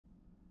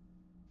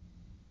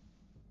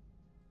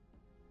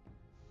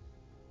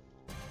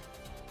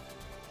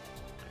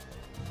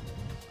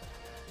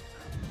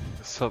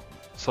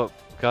So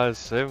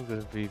guys, today I'm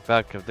gonna be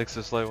back at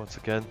Onyxia's Lair once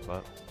again,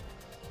 but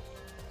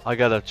I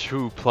got a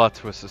true plot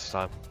twist this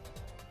time.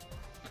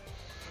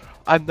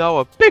 I'm now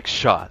a big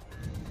shot!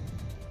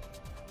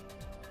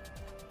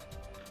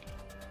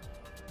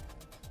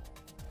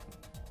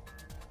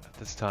 At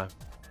this time.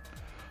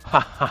 Ha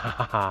ha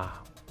ha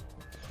ha!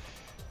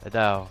 And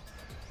now,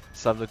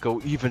 it's time to go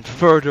even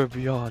further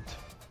beyond.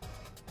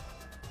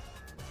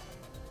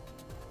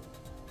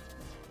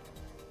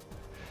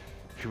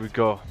 Here we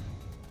go.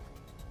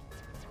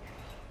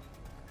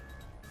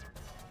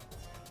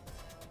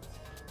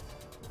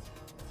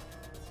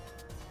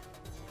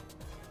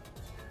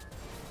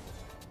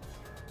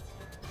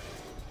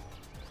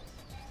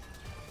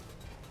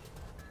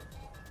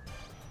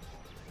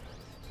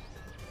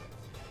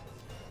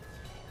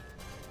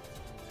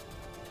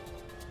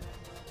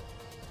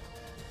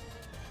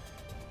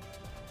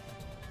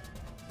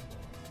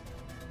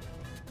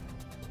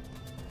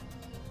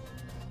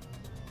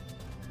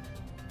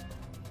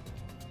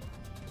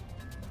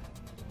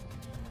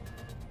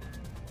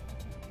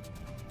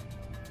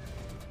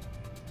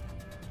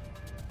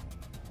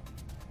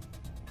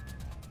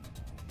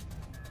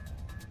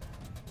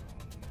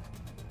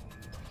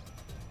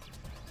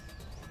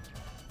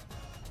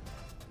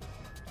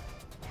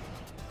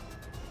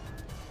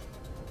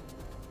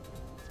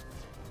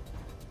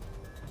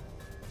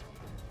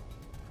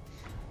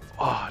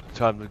 Oh,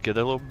 time to get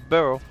a little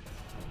barrel.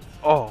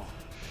 Oh,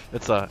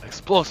 it's a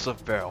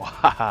explosive barrel.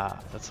 Haha,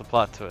 that's a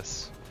plot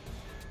twist.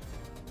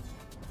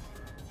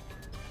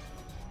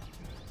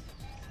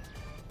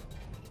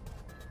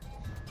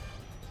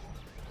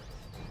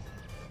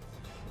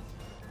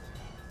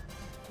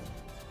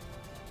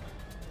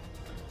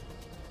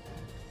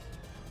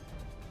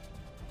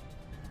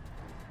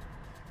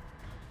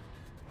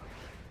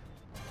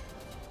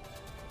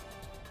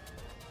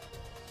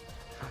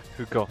 Here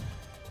we go.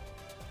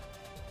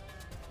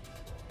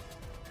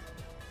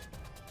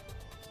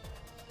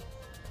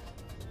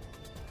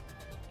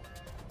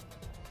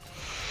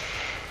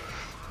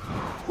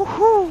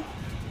 Woohoo!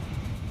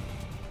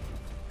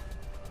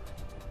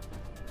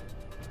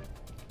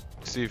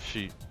 See if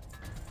she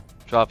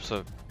drops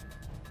a.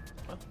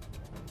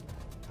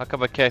 How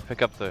come I can't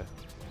pick up the?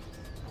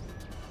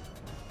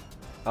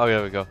 Oh,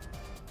 there we go.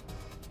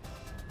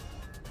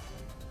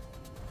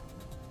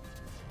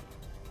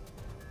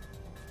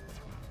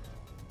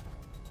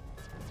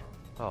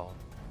 Oh.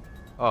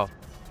 Oh.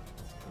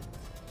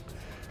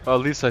 Well,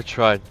 at least I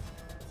tried.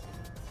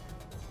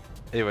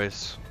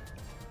 Anyways.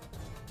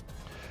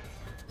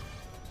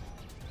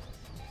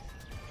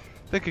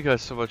 Thank you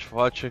guys so much for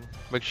watching.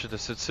 Make sure to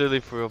sincerely,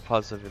 for real,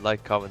 positively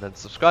like, comment, and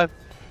subscribe.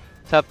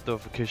 Tap the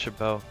notification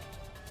bell.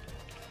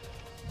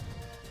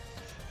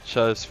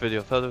 Share this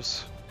video with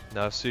others.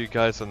 Now I'll see you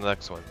guys on the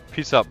next one.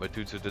 Peace out, my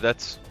dudes and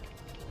dudettes.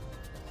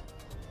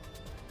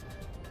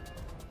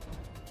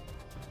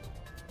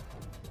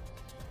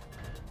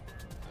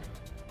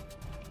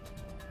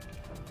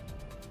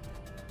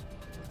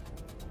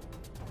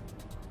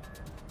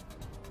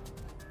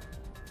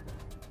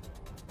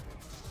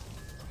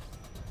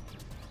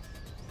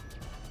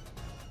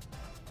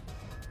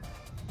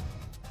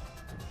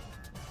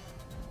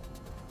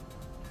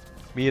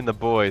 Me and the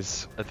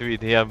boys at 3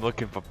 AM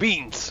looking for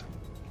beans!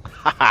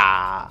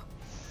 Haha!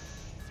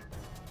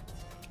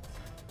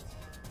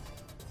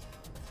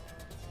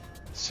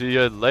 See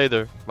you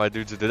later, my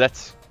dudes and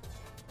dudettes.